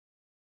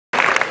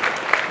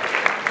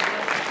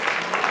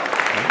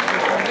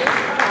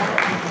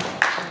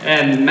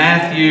And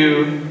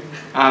Matthew,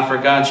 I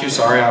forgot you,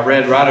 sorry, I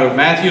read right over.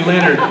 Matthew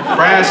Leonard,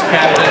 brass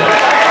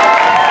captain.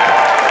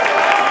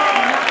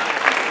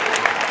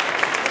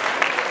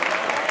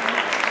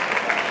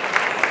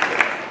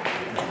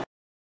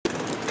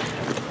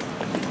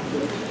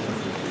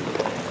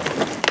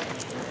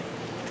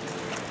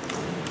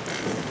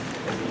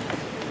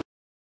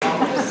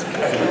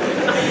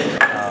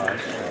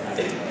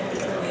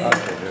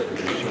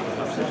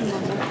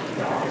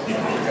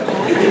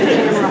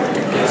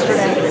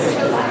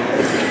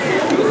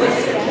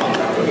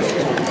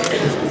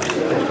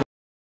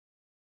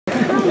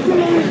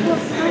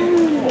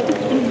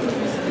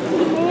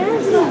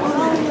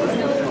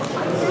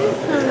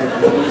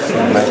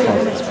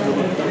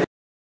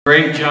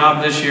 Great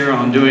job this year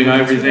on doing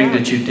everything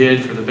that you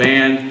did for the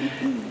band.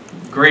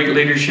 Great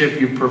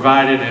leadership you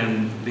provided,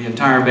 and the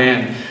entire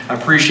band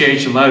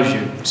appreciates and loves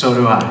you. So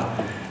do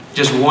I.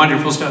 Just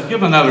wonderful stuff.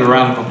 Give them another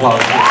round of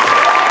applause.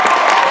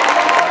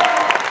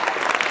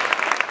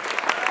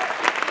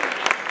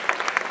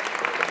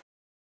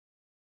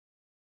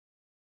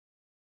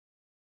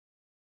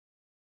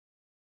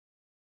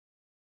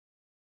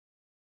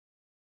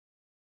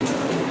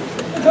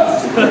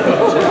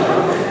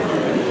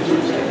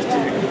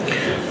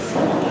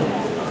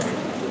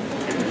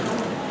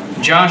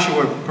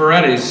 Joshua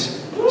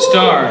Paredes,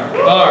 star,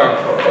 bar,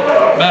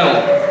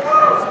 medal.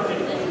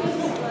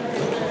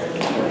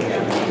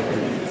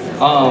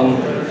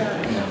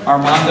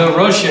 Armando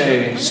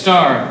Roche,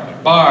 star,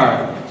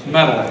 bar,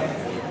 medal.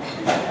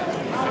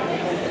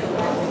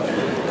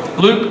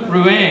 Luke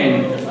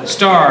Ruane,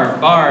 star,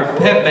 bar,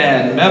 pep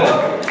band, medal.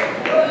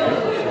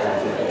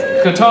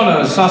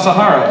 Kotono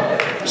Sasahara,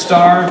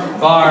 star,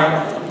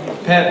 bar,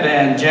 pep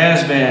band,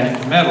 jazz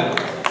band, medal.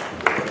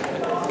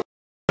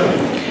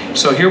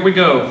 So here we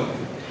go.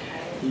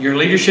 Your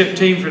leadership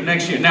team for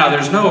next year. Now,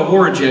 there's no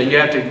awards yet. You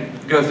have to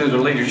go through the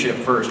leadership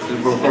first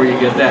before you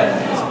get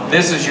that.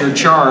 This is your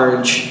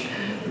charge.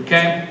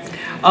 Okay?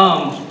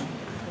 All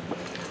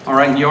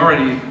right, you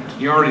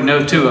already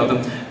know two of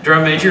them.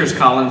 Drum major is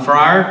Colin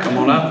Fryer. Come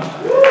on up.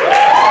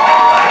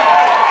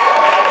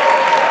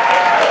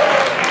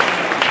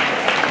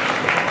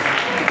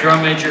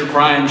 Drum major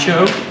Brian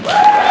Cho.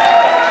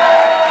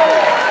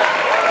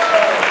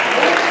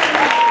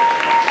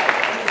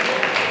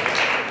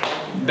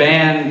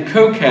 Band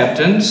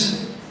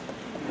co-captains,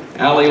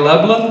 Allie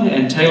Lublin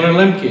and Taylor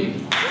Lemke.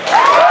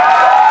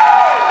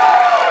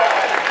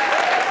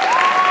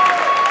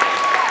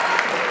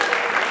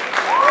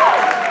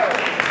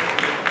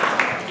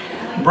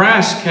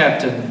 Brass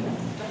captain,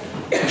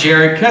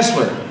 Jared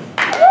Kessler.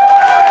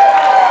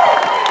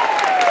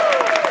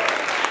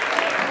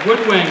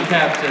 Woodwind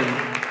captain,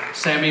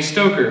 Sammy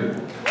Stoker.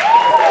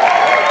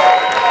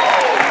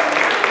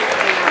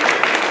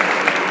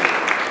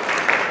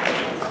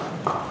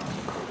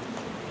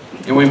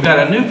 And we've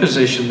got a new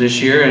position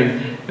this year,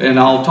 and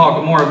I'll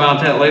talk more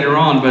about that later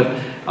on, but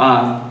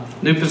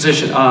new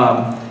position.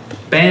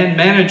 Band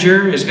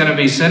manager is going to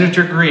be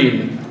Senator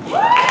Green.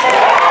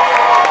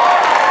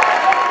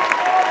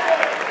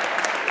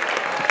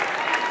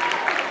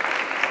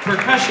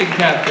 Percussion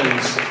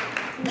captains,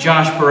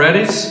 Josh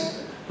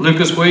Paredes,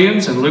 Lucas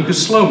Williams, and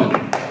Lucas Sloman.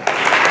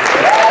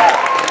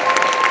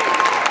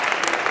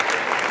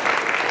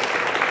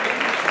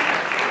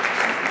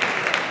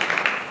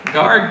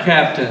 Guard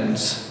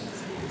captains,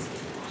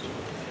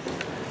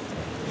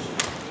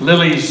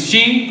 Lily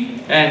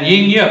Xi and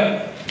Ying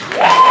Yip.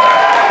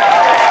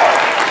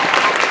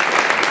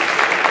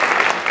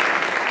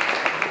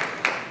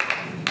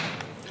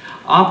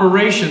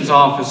 Operations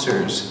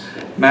officers,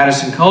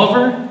 Madison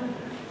Culver,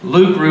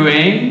 Luke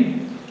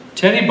Ruane,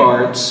 Teddy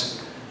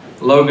Bartz,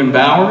 Logan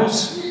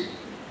Bowers,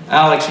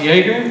 Alex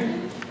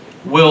Yeager,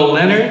 Will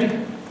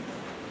Leonard,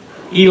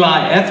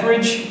 Eli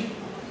Etheridge,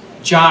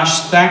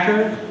 Josh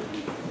Thacker,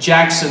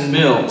 Jackson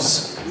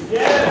Mills.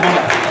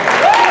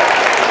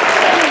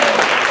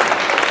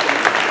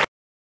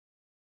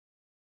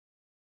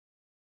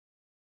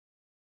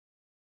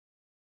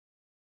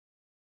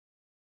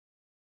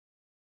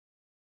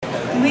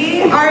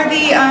 We are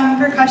the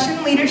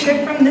percussion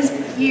leadership from this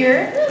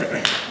year.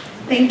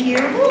 Thank you.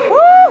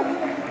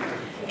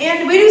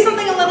 And we do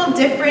something a little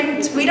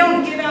different. We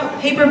don't give out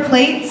paper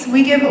plates,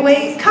 we give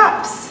away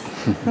cups.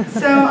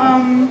 So,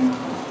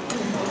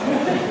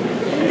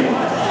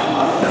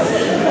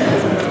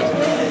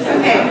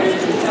 okay,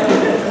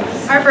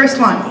 our first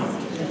one.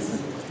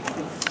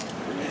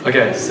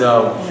 Okay,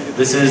 so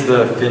this is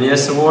the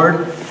Phineas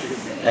Award,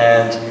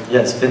 and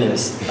yes,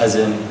 Phineas, as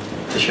in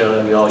the show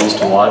that we all used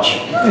to watch.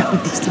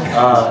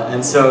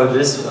 And so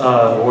this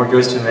award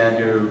goes to a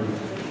man who,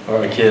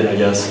 or a kid, I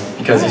guess,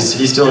 because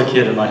he's still a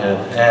kid in my head.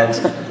 And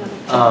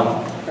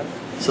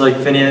so like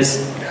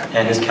Phineas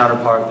and his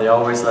counterpart, they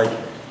always like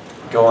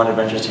go on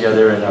adventures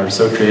together and are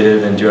so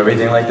creative and do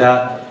everything like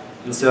that.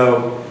 And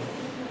so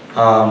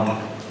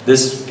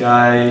this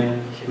guy,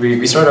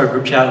 we started our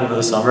group chat over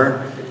the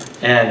summer,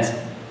 and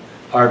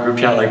our group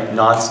chat like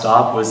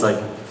non-stop was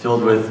like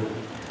filled with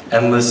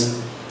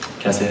endless,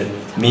 can I say it,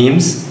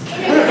 memes.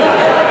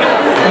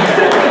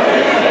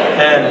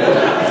 And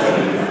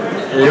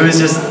it was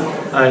just,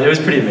 it was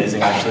pretty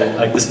amazing actually,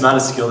 like this amount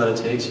of skill that it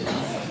takes. You know?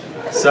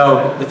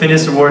 So the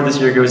Phineas Award this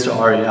year goes to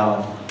Ari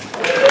Allen.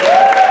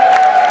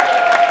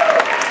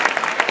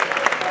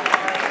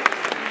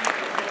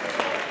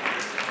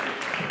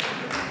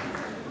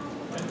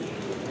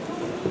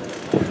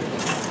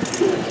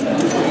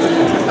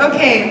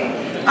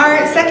 Okay,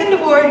 our second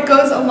award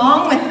goes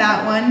along with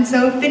that one.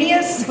 So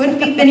Phineas wouldn't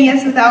be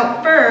Phineas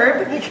without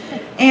Ferb.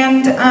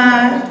 And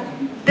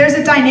there's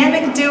a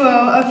dynamic duo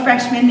of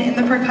freshmen in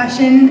the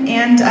percussion,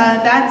 and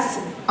that's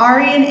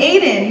Ari and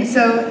Aiden.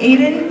 So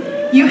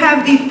Aiden, you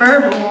have the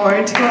Ferb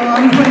Award to go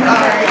along with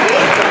Ari.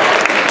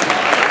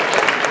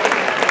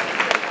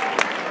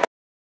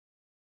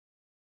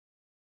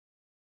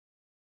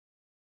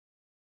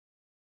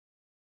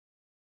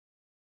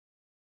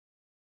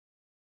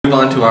 Move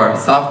on to our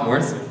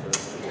sophomores.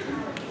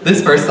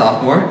 This first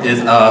sophomore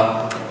is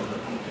does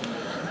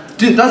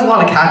a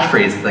lot of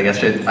catchphrases, I guess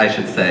I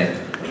should say.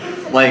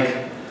 Like,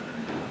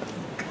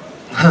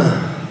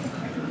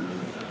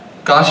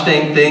 gosh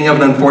dang thing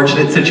of an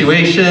unfortunate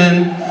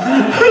situation.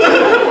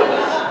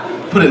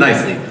 Put it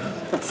nicely.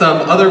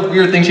 Some other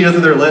weird thing she does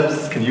with her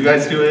lips. Can you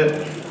guys do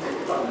it?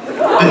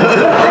 Kind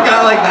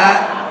of like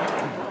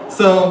that.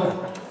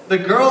 So, the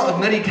Girl of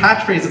Many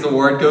Catchphrases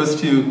Award goes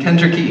to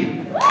Kendra Key.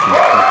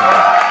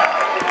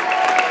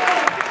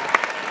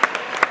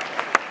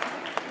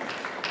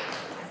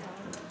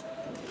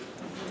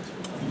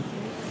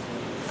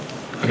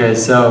 Okay,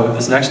 so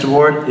this next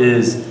award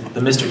is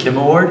the Mr. Kim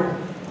Award.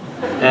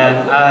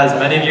 And as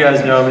many of you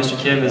guys know, Mr.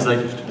 Kim is like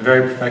a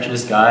very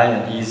perfectionist guy,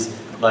 and he's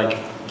like,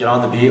 get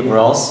on the beat or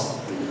else.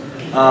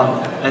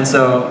 And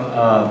so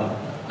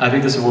I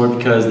picked this award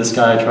because this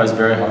guy tries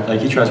very hard,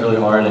 like he tries really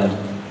hard, and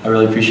I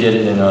really appreciate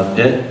it in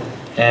Pit.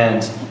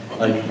 And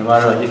like no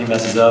matter like if he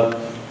messes up,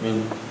 I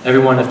mean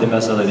everyone if they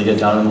mess up like they get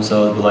down on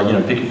themselves, but like you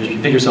know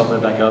pick yourself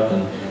right back up,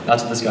 and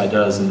that's what this guy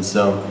does. And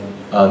so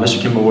Mr.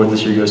 Kim Award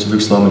this year goes to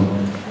Luke Sloman.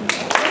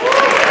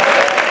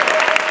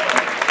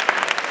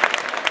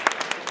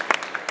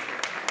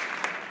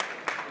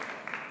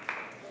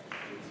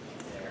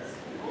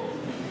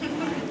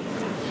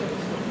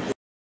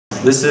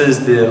 This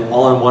is the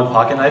all-in-one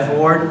pocket knife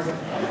award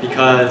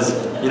because,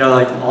 you know,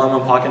 like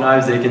all-in-one pocket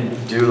knives, they can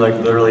do like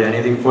literally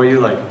anything for you.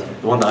 Like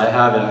the one that I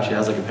have, it actually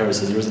has like a pair of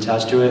scissors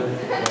attached to it.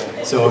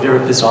 So if you're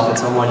ever pissed off at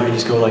someone, you can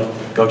just go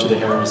up to the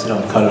hair and just, you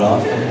know, cut it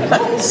off.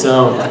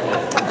 So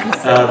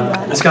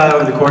this guy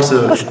over the course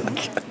of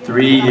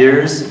 3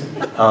 years,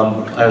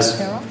 I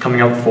was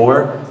coming up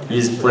 4,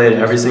 he's played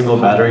every single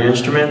battery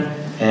instrument,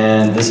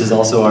 and this is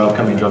also our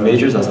upcoming drum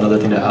majors. That's another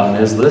thing to add on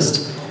his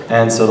list.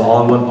 And so the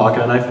all-in-one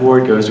pocket knife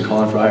award goes to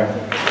Colin Fryer.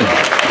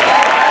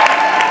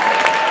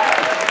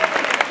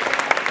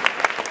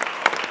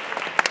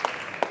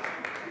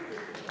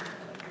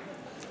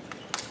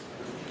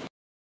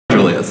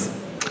 Julius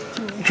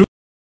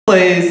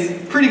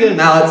plays pretty good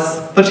mallets,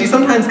 but she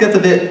sometimes gets a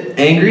bit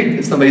angry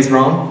if somebody's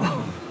wrong,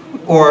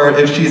 or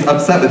if she's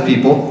upset with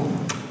people.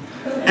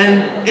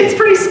 And it's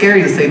pretty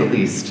scary to say the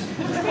least.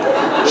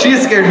 She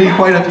has scared me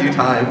quite a few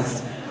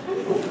times,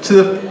 to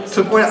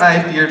the point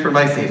I feared for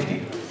my safety.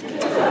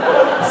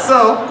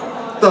 So,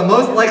 the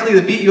most likely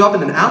to beat you up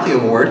in an alley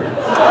award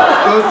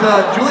goes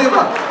to Julia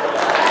Buck.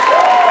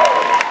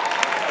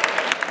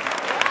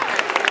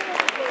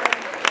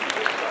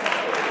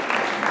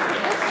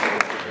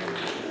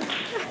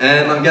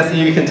 And I'm guessing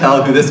you can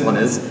tell who this one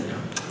is.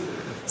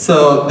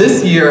 So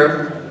this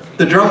year,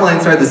 the drumline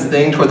started this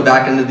thing toward the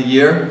back end of the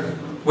year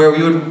where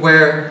we would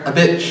wear a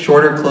bit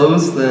shorter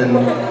clothes than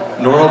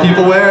normal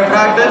people wear at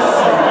practice.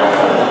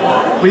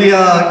 We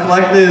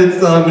collected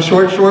some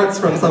short shorts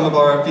from some of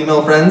our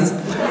female friends,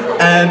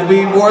 and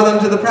we wore them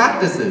to the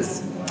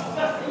practices.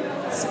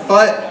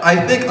 But I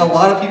think a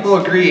lot of people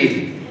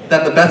agreed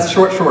that the best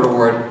short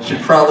award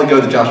should probably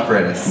go to Josh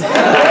Paredes.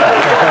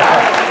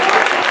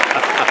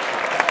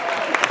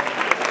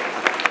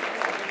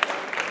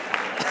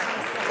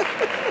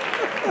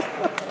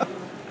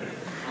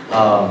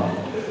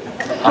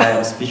 I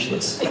am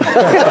speechless.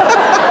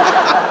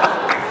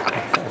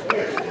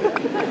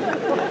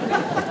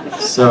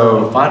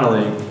 So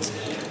finally,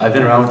 I've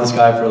been around with this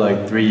guy for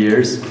like 3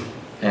 years,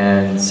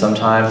 and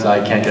sometimes I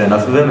can't get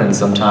enough of him, and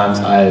sometimes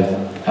I've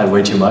had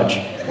way too much.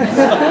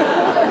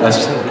 That's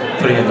just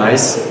putting it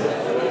nice.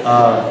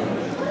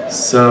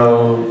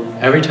 So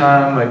every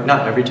time, like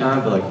not every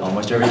time, but like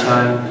almost every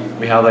time,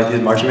 we have like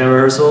these marching band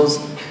rehearsals.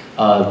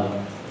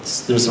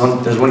 There's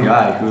one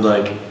guy who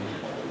like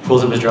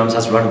pulls up his drums,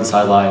 has to run to the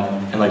sideline,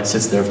 and like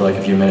sits there for like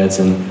a few minutes,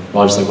 and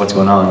we're all just like, what's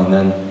going on? And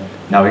then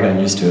now we've gotten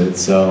used to it.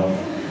 So,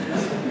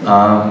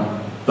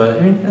 but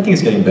I mean, I think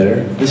it's getting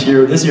better. This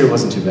year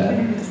wasn't too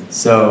bad.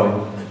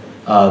 So,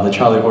 the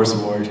Charlie Horse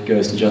Award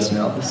goes to Justin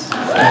Ellis.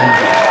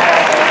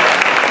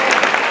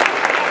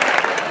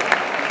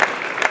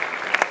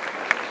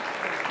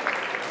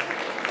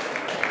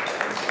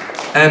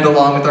 And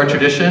along with our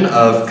tradition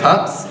of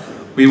cups,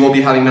 we will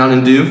be having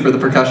Mountain Dew for the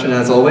percussion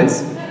as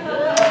always.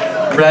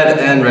 Red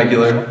and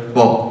regular,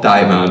 well,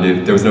 Diet Mountain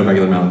Dew. There was no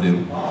regular Mountain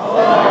Dew.